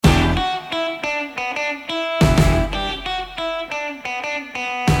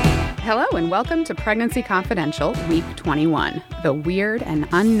welcome to Pregnancy Confidential, Week 21, the weird and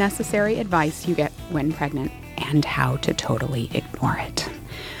unnecessary advice you get when pregnant and how to totally ignore it.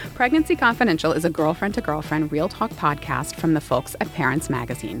 Pregnancy Confidential is a girlfriend-to-girlfriend real talk podcast from the folks at Parents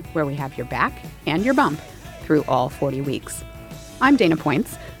Magazine, where we have your back and your bump through all 40 weeks. I'm Dana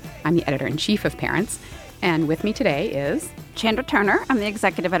Points. I'm the editor-in-chief of Parents, and with me today is Chandra Turner. I'm the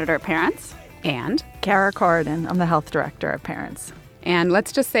executive editor at Parents. And Kara Corridon. I'm the health director at Parents. And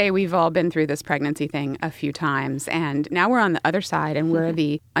let's just say we've all been through this pregnancy thing a few times, and now we're on the other side, and we're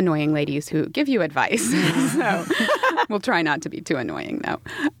the annoying ladies who give you advice. So we'll try not to be too annoying, though.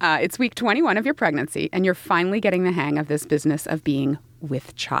 It's week 21 of your pregnancy, and you're finally getting the hang of this business of being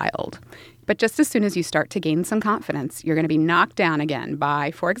with child. But just as soon as you start to gain some confidence, you're going to be knocked down again by,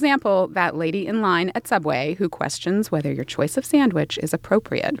 for example, that lady in line at Subway who questions whether your choice of sandwich is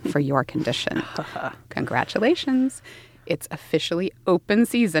appropriate for your condition. Congratulations. It's officially open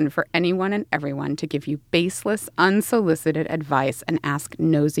season for anyone and everyone to give you baseless, unsolicited advice and ask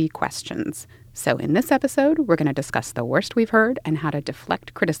nosy questions. So in this episode, we're going to discuss the worst we've heard and how to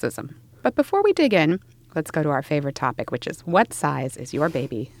deflect criticism. But before we dig in, let's go to our favorite topic, which is what size is your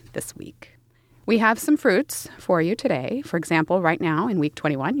baby this week? We have some fruits for you today. For example, right now in week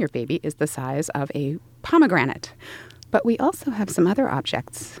 21, your baby is the size of a pomegranate. But we also have some other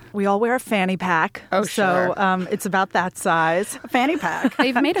objects. We all wear a fanny pack. Oh, sure. So it's about that size. A fanny pack.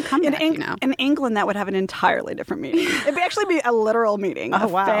 They've made a comeback, In England, that would have an entirely different meaning. It'd actually be a literal meaning. Oh,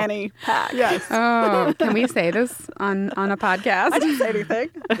 wow. Fanny pack. Yes. Oh, can we say this on a podcast? I didn't say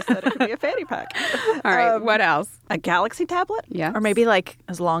anything. I just said it could be a fanny pack. All right, what else? A Galaxy tablet? Yeah. Or maybe like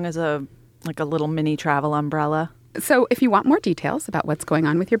as long as a little mini travel umbrella. So if you want more details about what's going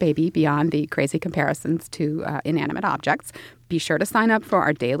on with your baby beyond the crazy comparisons to inanimate objects, be sure to sign up for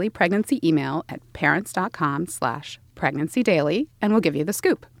our daily pregnancy email at parents.com/pregnancydaily, and we'll give you the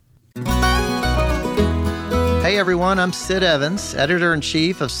scoop. Hey everyone, I'm Sid Evans,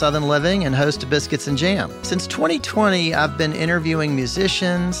 editor-in-chief of Southern Living and host of Biscuits and Jam. Since 2020, I've been interviewing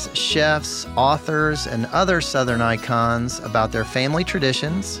musicians, chefs, authors, and other Southern icons about their family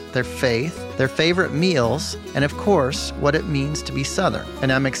traditions, their faith, their favorite meals, and of course, what it means to be Southern.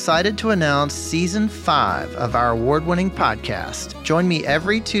 And I'm excited to announce Season 5 of our award-winning podcast. Join me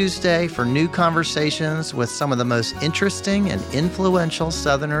every Tuesday for new conversations with some of the most interesting and influential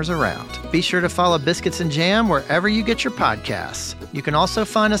Southerners around. Be sure to follow Biscuits and Jam wherever you get your podcasts. You can also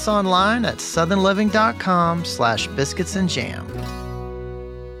find us online at southernliving.com/biscuitsandjam.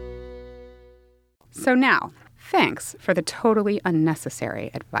 So now, thanks for the totally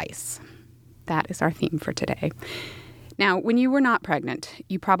unnecessary advice. That is our theme for today. Now, when you were not pregnant,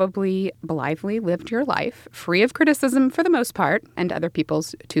 you probably blithely lived your life, free of criticism for the most part, and other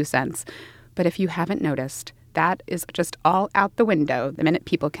people's 2 cents. But if you haven't noticed, that is just all out the window the minute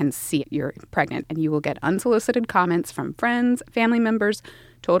people can see you're pregnant, and you will get unsolicited comments from friends, family members,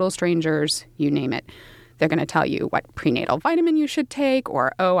 total strangers, you name it. They're going to tell you what prenatal vitamin you should take,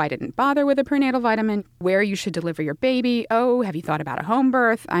 or, oh, I didn't bother with a prenatal vitamin, where you should deliver your baby, oh, have you thought about a home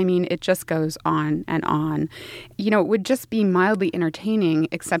birth? I mean, it just goes on and on. You know, it would just be mildly entertaining,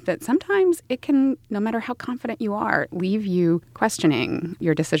 except that sometimes it can, no matter how confident you are, leave you questioning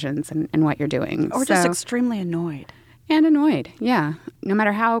your decisions and what you're doing. Or just extremely annoyed. And annoyed, yeah. No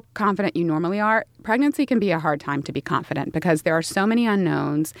matter how confident you normally are, pregnancy can be a hard time to be confident because there are so many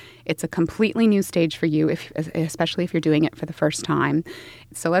unknowns. It's a completely new stage for you, especially if you're doing it for the first time.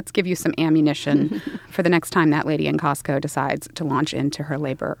 So let's give you some ammunition for the next time that lady in Costco decides to launch into her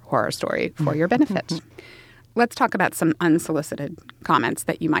labor horror story for your benefit. Let's talk about some unsolicited comments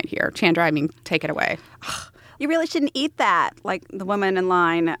that you might hear. Chandra, take it away. You really shouldn't eat that, like the woman in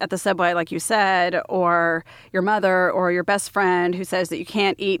line at the Subway, like you said, or your mother or your best friend who says that you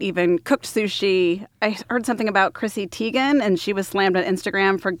can't eat even cooked sushi. I heard something about Chrissy Teigen, and she was slammed on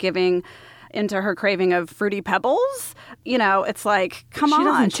Instagram for giving into her craving of Fruity Pebbles. You know, it's like, come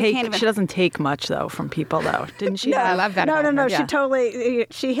on. She doesn't take much, though, from people, though. Didn't she? No, I love that. No. Yeah.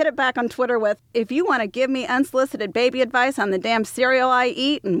 She hit it back on Twitter with, if you want to give me unsolicited baby advice on the damn cereal I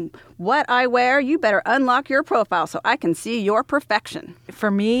eat and what I wear, you better unlock your profile so I can see your perfection.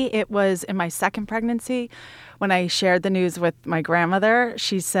 For me, it was in my second pregnancy when I shared the news with my grandmother.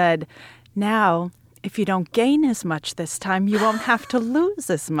 She said, now, if you don't gain as much this time, you won't have to lose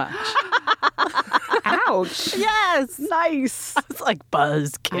as much. Ouch. Yes. Nice. It's like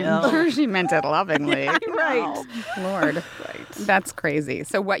buzzkill. I'm sure she meant it lovingly. Right. Lord. Right. That's crazy.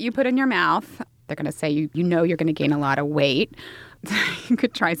 So what you put in your mouth, they're going to say you're going to gain a lot of weight. You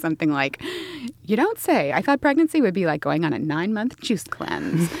could try something like, you don't say. I thought pregnancy would be like going on a 9-month juice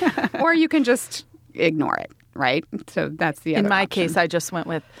cleanse. Or you can just ignore it, right? So that's the other In my option. case, I just went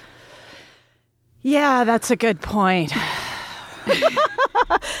with, Yeah, that's a good point.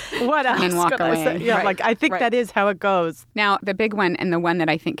 What else And walk could I away. say? Yeah, Right, I think right. that is how it goes. Now, the big one and the one that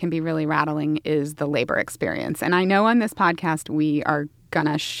I think can be really rattling is the labor experience. And I know on this podcast we are going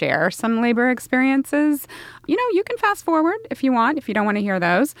to share some labor experiences. You can fast forward if you want, if you don't want to hear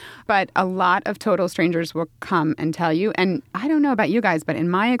those. But a lot of total strangers will come and tell you. And I don't know about you guys, but in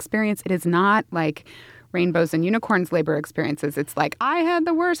my experience, it is not like rainbows and unicorns labor experiences. It's like, I had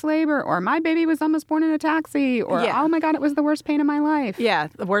the worst labor, or my baby was almost born in a taxi, or, Yeah. oh my God, it was the worst pain of my life. Yeah,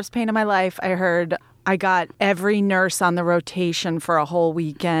 the worst pain of my life. I heard I got every nurse on the rotation for a whole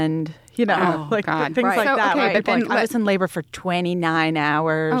weekend. Oh, God. things Right. like So, that. okay, right? but then I was in labor for 29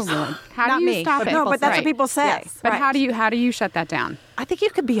 hours. Oh, Lord. How Not do you me, stop but it? No, but that's Right. what people say. Yes. But Right. how do you shut that down? I think you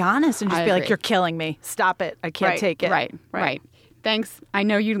could be honest and just I be like, agree. you're killing me. Stop it. I can't Right. take it. Right. Thanks. I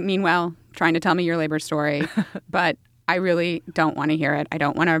know you mean well trying to tell me your labor story, but I really don't want to hear it. I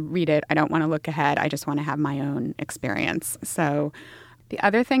don't want to read it. I don't want to look ahead. I just want to have my own experience. So the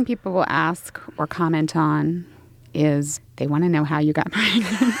other thing people will ask or comment on is they want to know how you got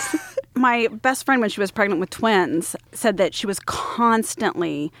pregnant. My best friend, when she was pregnant with twins, said that she was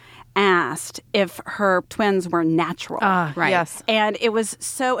constantly asked if her twins were natural. Right. Yes. And it was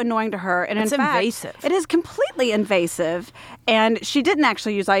so annoying to her. And It's in fact, invasive. it is completely invasive. And she didn't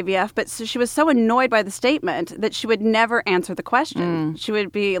actually use IVF, but she was so annoyed by the statement that she would never answer the question. She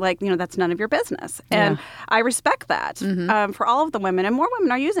would be like, that's none of your business. And I respect that for all of the women. And more women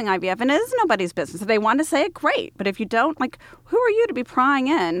are using IVF, and it is nobody's business. If they want to say it, great. But if you don't, who are you to be prying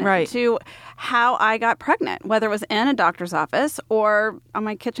in Right. to how I got pregnant, whether it was in a doctor's office or on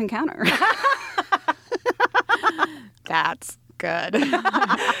my kitchen counter? That's good.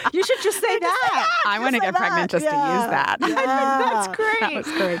 You should just say that. I want to get pregnant just to use that. That's great. That was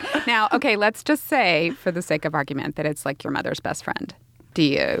great. Now, okay, let's just say, for the sake of argument, that it's like your mother's best friend. Do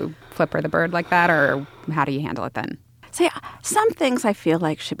you flip her the bird like that, or how do you handle it then? See, some things I feel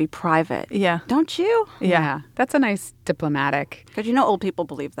like should be private. Yeah. Don't you? Yeah. That's a nice diplomatic. Because old people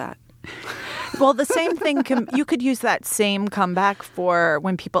believe that. Well, the same thing, you could use that same comeback for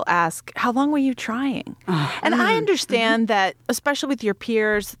when people ask, how long were you trying? And I understand that, especially with your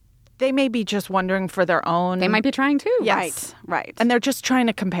peers, they may be just wondering for their own. They might be trying too. Yes. Right. And they're just trying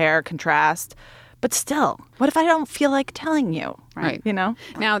to compare, contrast. But still, what if I don't feel like telling you? Right.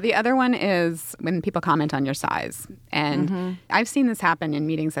 Now, the other one is when people comment on your size. And I've seen this happen in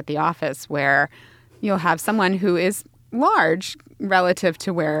meetings at the office where you'll have someone who is large relative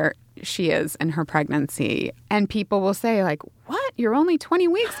to where she is in her pregnancy. And people will say, like, what? You're only 20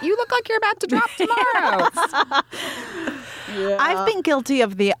 weeks? You look like you're about to drop tomorrow. I've been guilty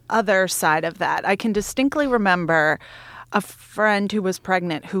of the other side of that. I can distinctly remember a friend who was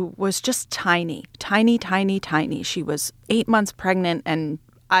pregnant who was just tiny. She was 8 months pregnant, and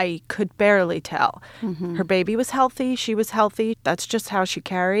I could barely tell. Her baby was healthy. She was healthy. That's just how she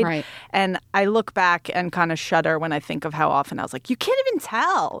carried. Right. And I look back and kind of shudder when I think of how often I was like, you can't even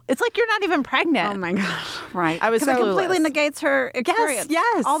tell. It's like you're not even pregnant. Oh, my gosh. Right. I was Because it completely clueless. negates her experience.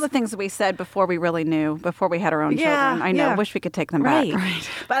 yes. All the things that we said before we really knew, before we had our own Yeah, children. I know. yeah. Wish we could take them Right. back.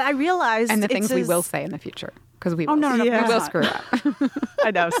 But I realized And the it's things we as- will say in the future. Because we will. Oh, no, we of will course screw up.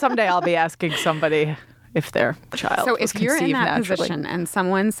 I know. Someday I'll be asking somebody if their child So was if you're in conceived that naturally. position and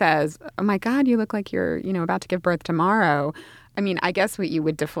someone says, oh my God, you look like you're, about to give birth tomorrow. I mean, I guess what you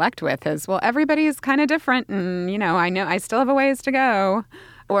would deflect with is, well, everybody's kind of different. And, I know I still have a ways to go.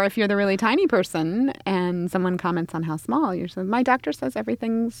 Or if you're the really tiny person and someone comments on how small, you say, my doctor says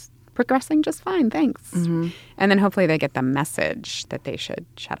everything's progressing just fine. Thanks. And then hopefully they get the message that they should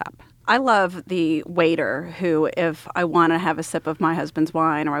shut up. I love the waiter who, if I want to have a sip of my husband's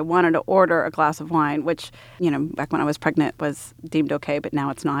wine or I wanted to order a glass of wine, which, back when I was pregnant was deemed okay, but now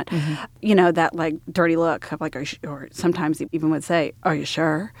it's not, that dirty look of like, or sometimes he even would say, are you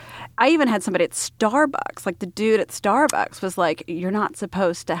sure? I even had somebody at Starbucks, like the dude at Starbucks was like, you're not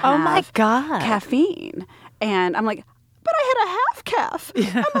supposed to have Oh my God. caffeine. And I'm like, but I had a half calf. I'm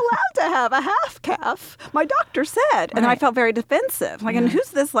allowed to have a half calf. My doctor said. And I felt very defensive. Like, and who's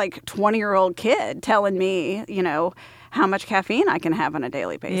this 20-year-old kid telling me, how much caffeine I can have on a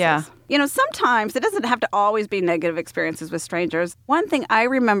daily basis? Yeah. Sometimes it doesn't have to always be negative experiences with strangers. One thing I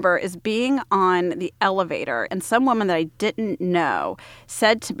remember is being on the elevator and some woman that I didn't know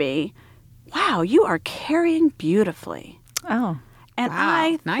said to me, wow, you are carrying beautifully. Oh. And Wow,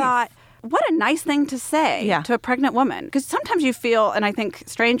 I nice. thought, what a nice thing to say to a pregnant woman. Because sometimes you feel, and I think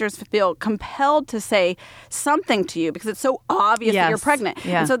strangers feel compelled to say something to you because it's so obvious that you're pregnant.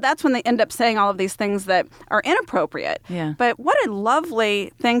 Yeah. And so that's when they end up saying all of these things that are inappropriate. Yeah. But what a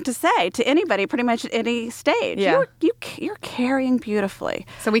lovely thing to say to anybody pretty much at any stage. Yeah. You're carrying beautifully.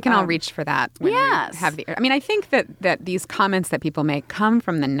 So we can all reach for that when we have I mean, I think that these comments that people make come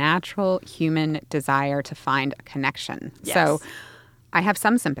from the natural human desire to find a connection. Yes. So I have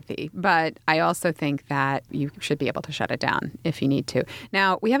some sympathy, but I also think that you should be able to shut it down if you need to.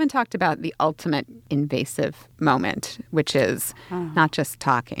 Now, we haven't talked about the ultimate invasive moment, which is not just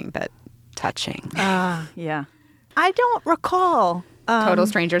talking, but touching. Yeah. I don't recall. Total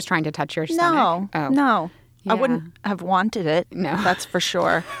strangers trying to touch your stomach? No. Yeah. I wouldn't have wanted it. No. That's for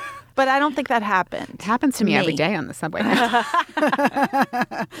sure. But I don't think that happened. It happens to me every day on the subway.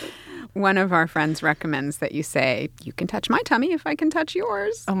 One of our friends recommends that you say, you can touch my tummy if I can touch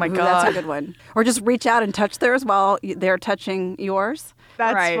yours. Oh, my Ooh, God. that's a good one. Or just reach out and touch theirs while they're touching yours.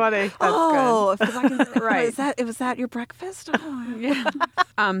 That's Right. funny. That's Oh, because I can, Right. was that your breakfast? Oh, yeah.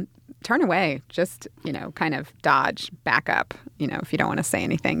 Turn away. Just, kind of dodge, back up. If you don't want to say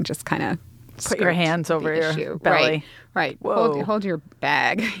anything, just kind of Put your hands over your belly. Right. Whoa. Hold your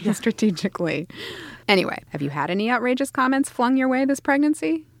bag strategically. Anyway, have you had any outrageous comments flung your way this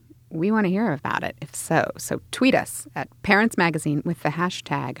pregnancy? We want to hear about it. If so tweet us at Parents Magazine with the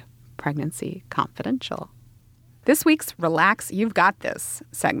hashtag Pregnancy Confidential. This week's Relax, You've Got This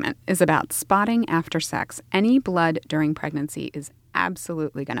segment is about spotting after sex. Any blood during pregnancy is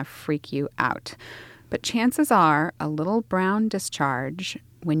absolutely going to freak you out. But chances are a little brown discharge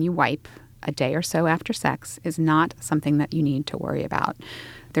when you wipe a day or so after sex is not something that you need to worry about.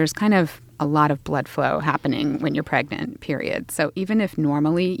 There's kind of a lot of blood flow happening when you're pregnant, period. So even if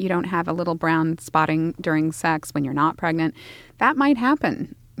normally you don't have a little brown spotting during sex when you're not pregnant, that might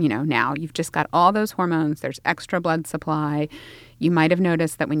happen. Now you've just got all those hormones. There's extra blood supply. You might have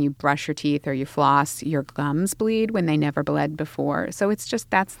noticed that when you brush your teeth or you floss, your gums bleed when they never bled before. So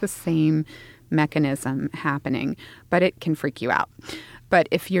that's the same mechanism happening, but it can freak you out. But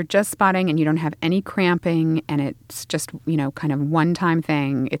if you're just spotting and you don't have any cramping and it's just, kind of one-time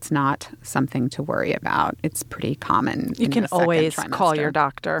thing, it's not something to worry about. It's pretty common. You can always call your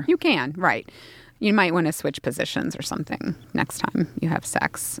doctor. You can, right. You might want to switch positions or something next time you have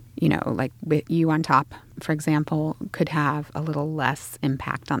sex. Like with you on top, for example, could have a little less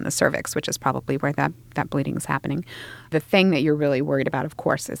impact on the cervix, which is probably where that bleeding is happening. The thing that you're really worried about, of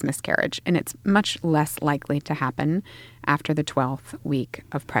course, is miscarriage. And it's much less likely to happen after the 12th week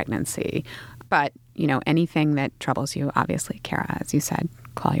of pregnancy. But, anything that troubles you, obviously, Kara, as you said,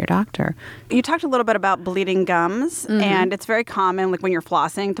 call your doctor. You talked a little bit about bleeding gums, and it's very common, like when you're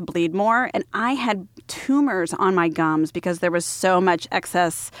flossing, to bleed more. And I had tumors on my gums because there was so much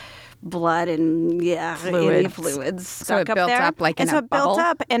excess blood and fluids So stuck it up built there. up like in and so a it built bubble?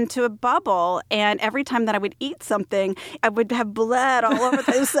 up into a bubble, and every time that I would eat something, I would have blood all over.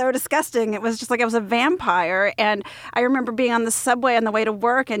 It was so disgusting. It was just like I was a vampire. And I remember being on the subway on the way to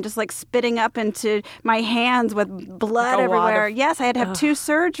work and just like spitting up into my hands with blood Like a lot everywhere. of- Yes, I had to have 2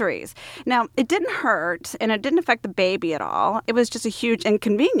 surgeries. Now, it didn't hurt, and it didn't affect the baby at all. It was just a huge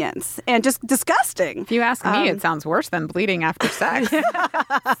inconvenience and just disgusting. If you ask me, it sounds worse than bleeding after sex.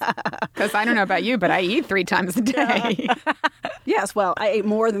 Because I don't know about you, but I eat 3 times a day. Yes, well, I ate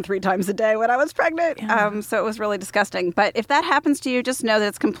more than 3 times a day when I was pregnant, so it was really disgusting. But if that happens to you, just know that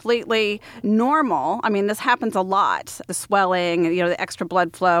it's completely normal. I mean, this happens a lot, the swelling, the extra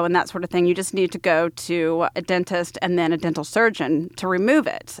blood flow and that sort of thing. You just need to go to a dentist and then a dental surgeon to remove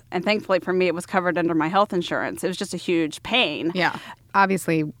it. And thankfully for me, it was covered under my health insurance. It was just a huge pain. Yeah.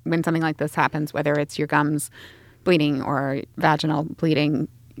 Obviously, when something like this happens, whether it's your gums bleeding or vaginal bleeding,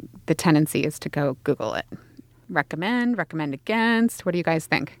 the tendency is to go Google it. Recommend against. What do you guys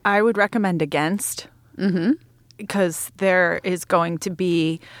think? I would recommend against because there is going to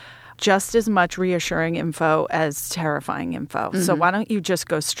be just as much reassuring info as terrifying info. So why don't you just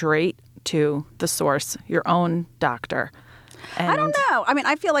go straight to the source, your own doctor? I don't know. I mean,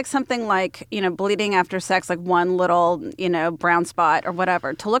 I feel like something like, bleeding after sex, like one little, brown spot or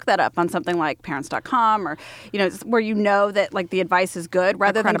whatever, to look that up on something like parents.com or, where that like the advice is good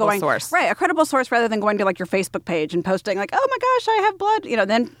rather than going. Source. Right. A credible source rather than going to like your Facebook page and posting like, oh my gosh, I have blood.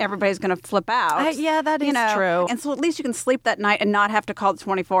 Then everybody's going to flip out. Yeah, that is true. And so at least you can sleep that night and not have to call the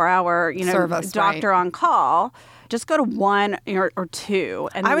 24-hour, Service, doctor right. on call. Just go to 1 or 2.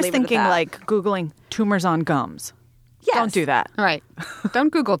 And I was leave it at thinking that. like Googling tumors on gums. Yes. Don't do that. All right. Don't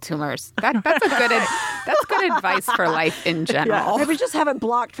Google tumors. That's good advice for life in general. Maybe just have it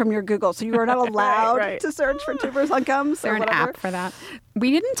blocked from your Google so you are not allowed to search for tumors on gums. Is there an whatever. app for that?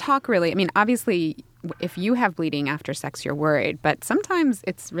 We didn't talk really. I mean, obviously, if you have bleeding after sex, you're worried. But sometimes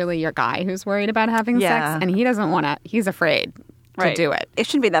it's really your guy who's worried about having Yeah. sex, and he doesn't want to. He's afraid to do it. It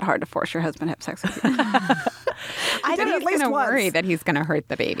shouldn't be that hard to force your husband to have sex with you. I think he's going to worry that he's going to hurt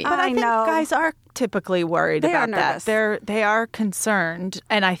the baby. But I think know. guys are typically worried They are about that. nervous. They are concerned,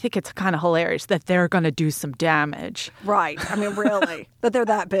 and I think it's kind of hilarious that they're going to do some damage. Right. I mean, really. That they're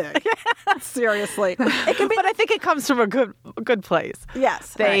that big. Seriously. It can be. But I think it comes from a good place.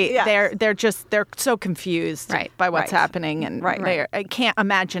 Yes. They're so confused Right. by what's Right. happening, and Right. I can't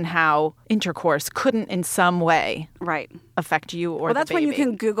imagine how intercourse couldn't in some way Right. affect you or Well, that's the when baby. you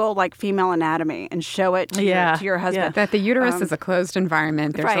can Google like female anatomy and show it to, to your husband. That the uterus is a closed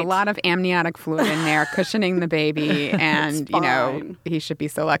environment. There's a right. lot of amniotic fluid in there cushioning the baby, and fine. he should be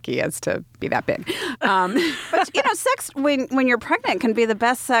so lucky as to be that big. But sex when you're pregnant can be the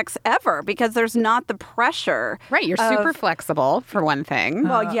best sex ever because there's not the pressure. Right, you're of- super flexible for one thing.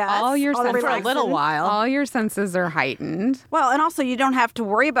 Well, yes, all your all the senses, for a little while. all your senses are heightened. Well, and also you don't have to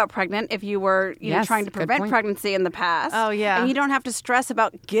worry about pregnant if you were Yes, trying to good prevent point. pregnancy in the past. Oh, yeah. And you don't have to stress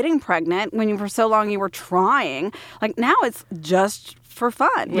about getting pregnant when for so long you were trying. Like now it's just for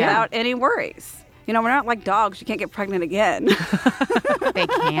fun without any worries. We're not like dogs. You can't get pregnant again. They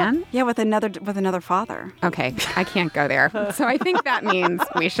can. Yeah, with another father. Okay, I can't go there. So I think that means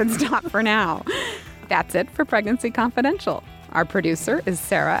we should stop for now. That's it for Pregnancy Confidential. Our producer is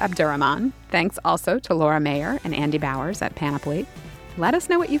Sarah Abdurrahman. Thanks also to Laura Mayer and Andy Bowers at Panoply. Let us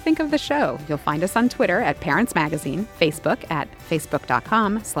know what you think of the show. You'll find us on Twitter at Parents Magazine, Facebook at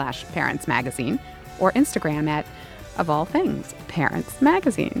facebook.com/parentsmagazine, or Instagram at, of all things, Parents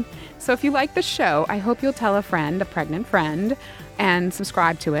Magazine. So if you like the show, I hope you'll tell a friend, a pregnant friend, and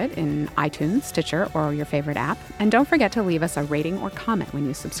subscribe to it in iTunes, Stitcher, or your favorite app. And don't forget to leave us a rating or comment when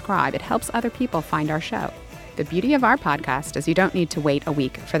you subscribe. It helps other people find our show. The beauty of our podcast is you don't need to wait a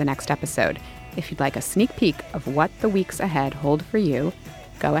week for the next episode. If you'd like a sneak peek of what the weeks ahead hold for you,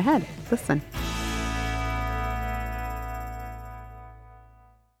 go ahead, listen.